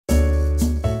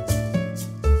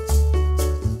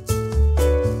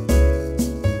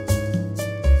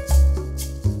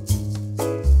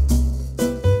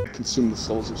consume the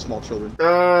souls of small children.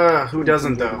 Who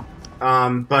doesn't though?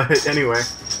 But anyway,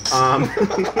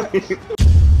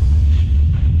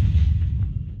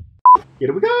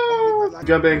 here we go!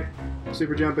 Jumping,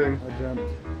 super jumping. I jumped.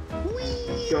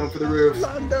 Going for the roof.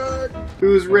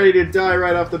 Who's ready to die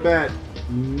right off the bat?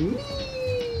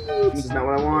 This is not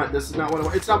what I want. This is not what I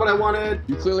want. It's not what I wanted.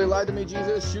 You clearly lied to me,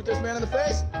 Jesus. Shoot this man in the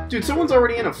face. Dude, someone's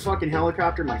already in a fucking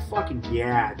helicopter. My fucking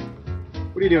gad.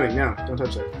 What are you doing? No, don't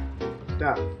touch that.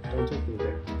 Stop. Don't touch me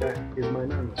there. That is my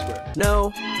Nono square.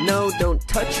 No, don't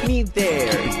touch me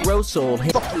there. Gross old.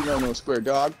 Fuck you, Nono square,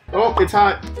 dog. Oh, it's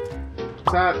hot. It's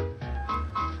hot.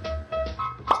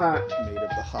 It's hot. Made of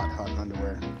the hot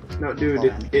underwear. No,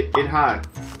 dude, it hot.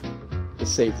 To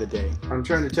save the day. I'm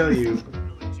trying to tell you.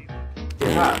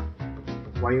 It hot.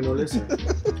 Why you no listen?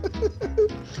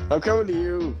 I'm coming to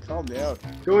you. Calm down.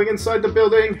 Going inside the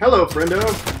building. Hello, friendo.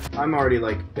 I'm already,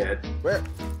 like, dead. Where?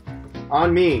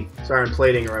 On me. Sorry, I'm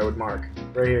plating or I would mark.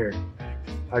 Right here.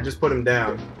 I just put him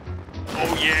down.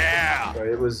 Oh yeah! But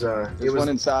it was, There's one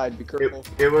inside. Be careful.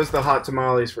 It was the hot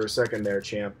tamales for a second there,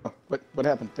 champ. Oh, what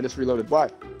happened? I just reloaded. Why?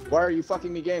 Why are you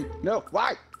fucking me, game? No.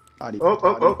 Why?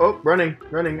 Oh, running.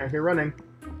 I hear running.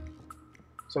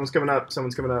 Someone's coming up.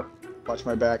 Watch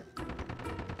my back.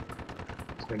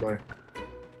 Stand by.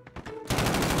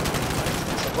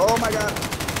 Oh my god.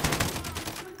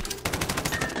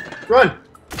 Run!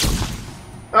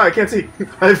 Oh, I can't see.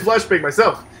 I flashbanged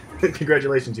myself.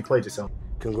 Congratulations, you played yourself.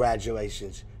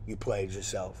 Congratulations, you played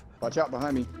yourself. Watch out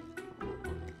behind me.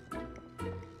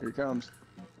 Here he comes.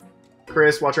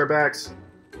 Chris, watch our backs.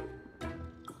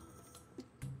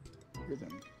 Hear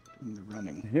them in the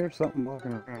running. Here's something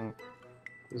walking around.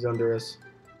 He's under us.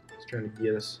 He's trying to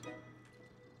get us.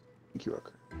 Thank you,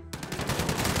 Rook.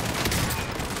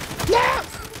 Yeah!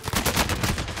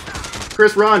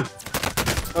 Chris, run!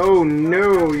 Oh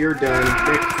no, you're done.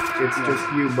 It's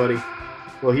just you, buddy.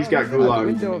 Well, he's got gulag.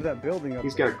 Window of that building up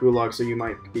He's got gulag, so you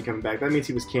might be coming back. That means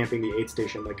he was camping the aid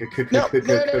station like a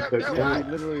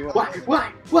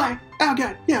Why? Oh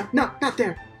god, no, not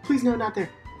there. Please, no, not there.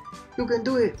 You can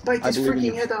do it. Bite this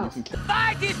freaking head off.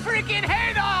 Bite his freaking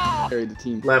head off! Carry the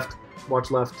team. Left.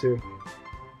 Watch left too.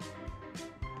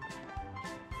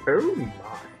 Oh my!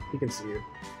 He can see you.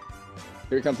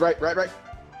 Here he comes. Right. Right there.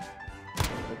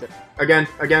 Again.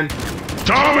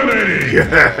 Dominating!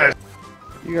 Yes.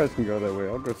 You guys can go that way.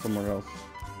 I'll go somewhere else.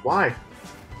 Why?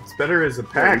 It's better as a Yeah,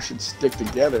 we pack. should stick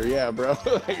together. Yeah, bro.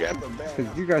 I got the back.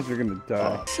 Because you guys are gonna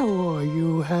die. So are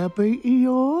you happy,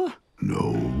 Eeyore?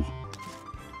 No.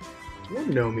 You don't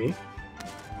know me.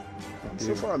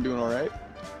 So far, I'm doing all right.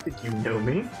 Think you know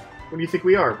me? What do you think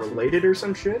we are? Related or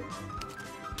some shit?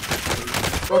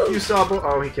 Fuck you, Sabo.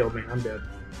 Oh, he killed me. I'm dead.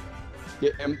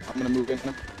 Get him. I'm gonna move in.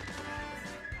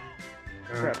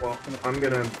 Alright, well, I'm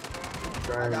gonna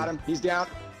try I got him. He's down.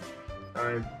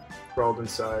 I crawled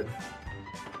inside.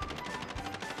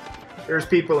 There's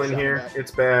people in here.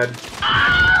 It's bad.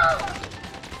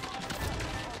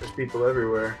 There's people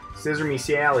everywhere. Scissor me,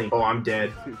 Sally. Oh, I'm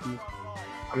dead. I'm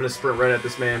gonna sprint right at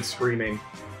this man, screaming.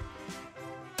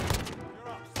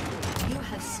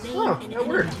 Oh, that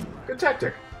worked. Good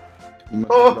tactic.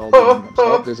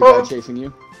 Oh, there's a guy chasing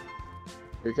you.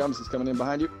 Here he comes. He's coming in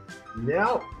behind you.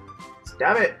 No.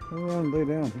 Stop it. Go around, lay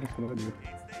down. That's what I do.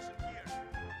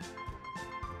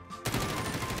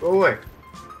 Go away.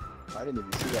 I didn't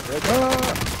even see that.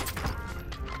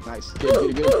 Right? Nice. Get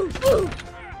it.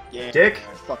 Yeah. Dick.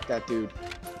 Fuck that dude.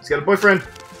 He's got a boyfriend.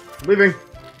 I'm leaving.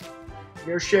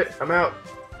 Your shit. I'm out.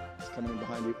 He's coming in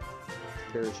behind you.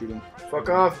 Parachuting. Fuck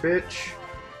off, bitch.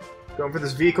 Going for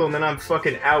this vehicle and then I'm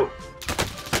fucking out.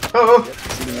 Oh! Yep,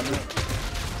 shooting at me.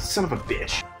 Son of a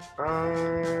bitch.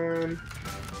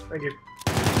 Thank you.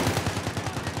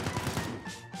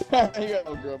 You got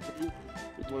no grub.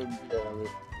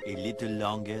 A little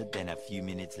longer than a few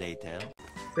minutes later.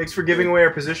 Thanks for giving away our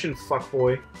position,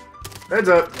 fuckboy. Heads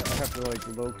up. I have to like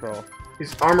low crawl.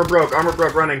 He's armor broke,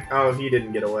 running. Oh, he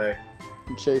didn't get away.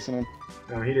 I'm chasing him.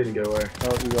 No, he didn't get away.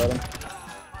 Oh, you got him.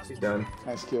 He's done.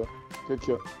 Nice kill. Good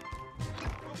kill.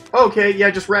 Okay, yeah,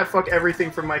 just rat fuck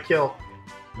everything from my kill.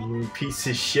 You piece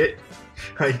of shit.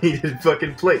 I needed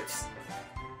fucking plates.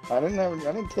 I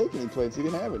didn't take any plates. He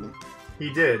didn't have any. He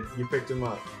did. You picked him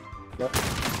up. Yep.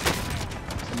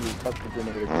 Somebody fucked the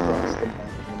grenade across the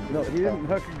map. No, he didn't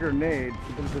hook a grenade.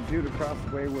 There was a dude across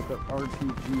the way with an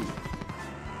RPG.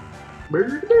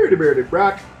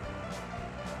 Rock.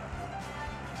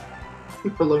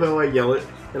 I love how I yell it,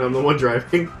 and I'm the one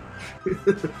driving.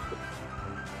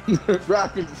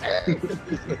 Rock.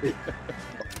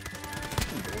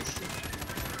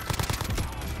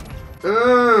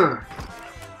 Oh,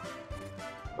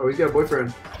 he's got a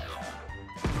boyfriend.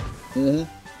 Mm-hmm.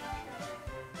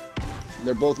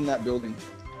 They're both in that building.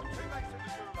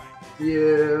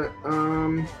 Yeah,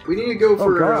 we need to go Oh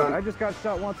for, god, I just got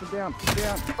shot once and down.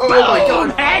 Down. Oh my god!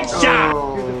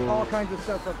 Headshot! Dude, there's all Oh, kinds of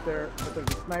stuff up there, but there's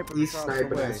a sniper he's across the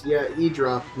sniping way. us. Yeah, he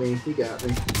dropped me. He got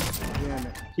me. Damn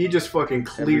it. He just fucking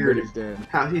cleared Everybody's it. dead.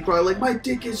 How he's probably like, my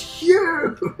dick is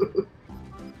huge!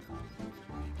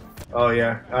 Oh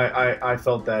yeah, I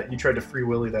felt that. You tried to free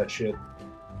willy that shit.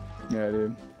 Yeah,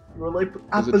 dude. You were like,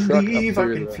 I There's a truck up believe I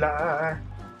here can that- fly.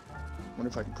 Wonder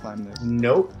if I can climb this.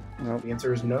 Nope. Nope. The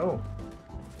answer is no.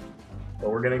 But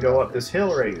we're gonna go up this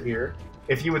hill right here.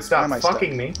 If you would stop Why am I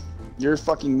fucking stuck? me. You're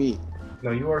fucking me.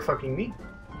 No, you are fucking me.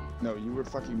 No, you were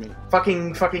fucking me.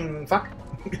 Fucking fuck.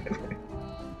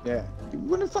 Yeah. You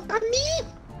wouldn't fuck on me.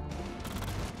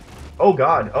 Oh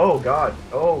god, oh god,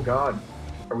 oh god.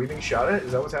 Are we being shot at?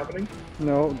 Is that what's happening?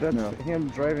 No, that's No. him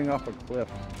driving off a cliff.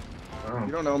 Oh.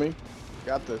 You don't know me.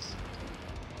 Got this.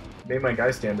 Made my guy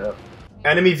stand up.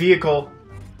 Enemy vehicle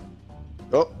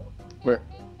Oh, where?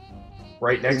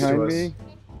 right next Behind to us. me.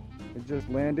 It just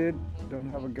landed. Don't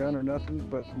have a gun or nothing,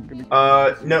 but I'm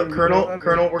gonna. No,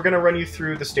 Colonel, we're gonna run you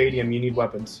through the stadium. You need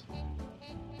weapons.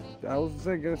 I was gonna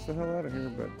say get us the hell out of here,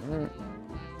 but alright.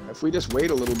 If we just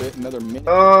wait a little bit, another minute.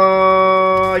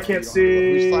 Oh, I can't Who's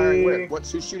see. firing where?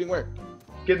 Who's shooting where?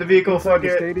 Get the vehicle, fuck The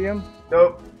it. stadium.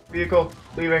 Nope, vehicle,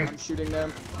 leaving. I'm shooting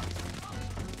them.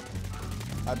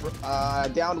 I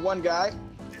downed one guy.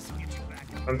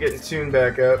 I'm getting tuned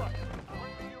back up.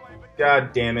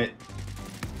 God damn it.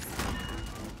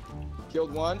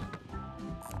 Killed one.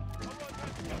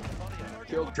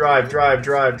 Killed. Drive. Don't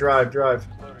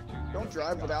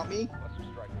drive without me.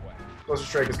 Cluster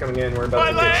strike is coming in. We're about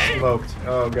to get smoked.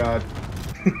 Oh god.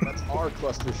 That's our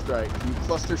cluster strike. You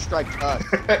cluster striked us.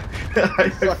 I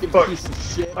You fucking fucked. piece of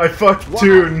shit. I fucked Why?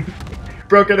 Toon.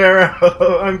 Broken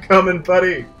arrow. I'm coming,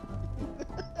 buddy.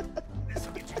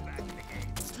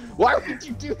 Why would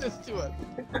you do this to us?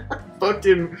 Fucked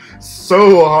him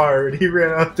so hard. He ran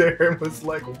out there and was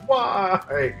like, why?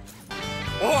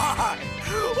 Why?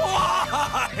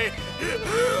 Why?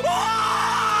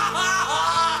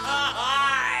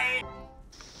 Why?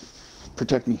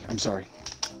 Protect me. I'm sorry.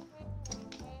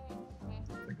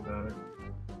 Think about it.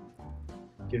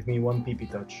 Give me one pee-pee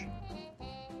touch.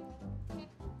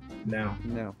 Now.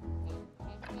 No.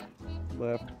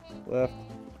 Left. Left.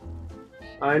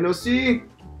 I no see.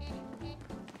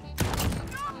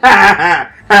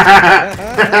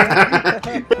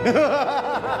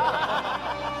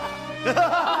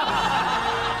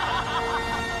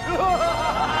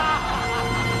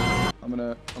 I'm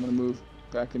gonna move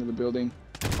back into the building.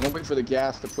 I'm gonna wait for the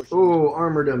gas to push. Oh,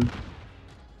 armored him.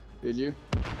 Did you?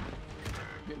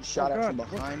 Getting shot Oh, at from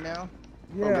God. behind now.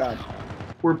 Yeah. Oh god.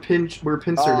 We're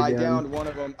pincered I again. downed one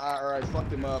of them. Or I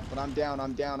fucked him up. But I'm down,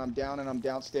 and I'm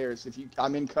downstairs. If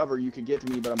I'm in cover, you could get to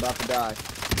me, but I'm about to die.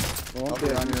 Well,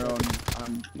 Okay, on your own.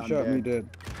 You I'm shot me dead. dead.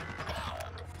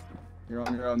 You're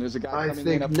on your own. There's a guy I coming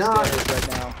think in up not. the stairs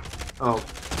right now. Oh.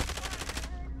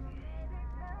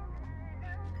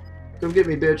 Come get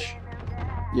me, bitch.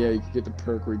 Yeah, you could get the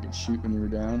perk where you could shoot when you were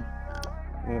down.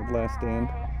 Last stand.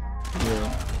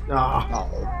 Yeah. Ah.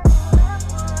 Oh.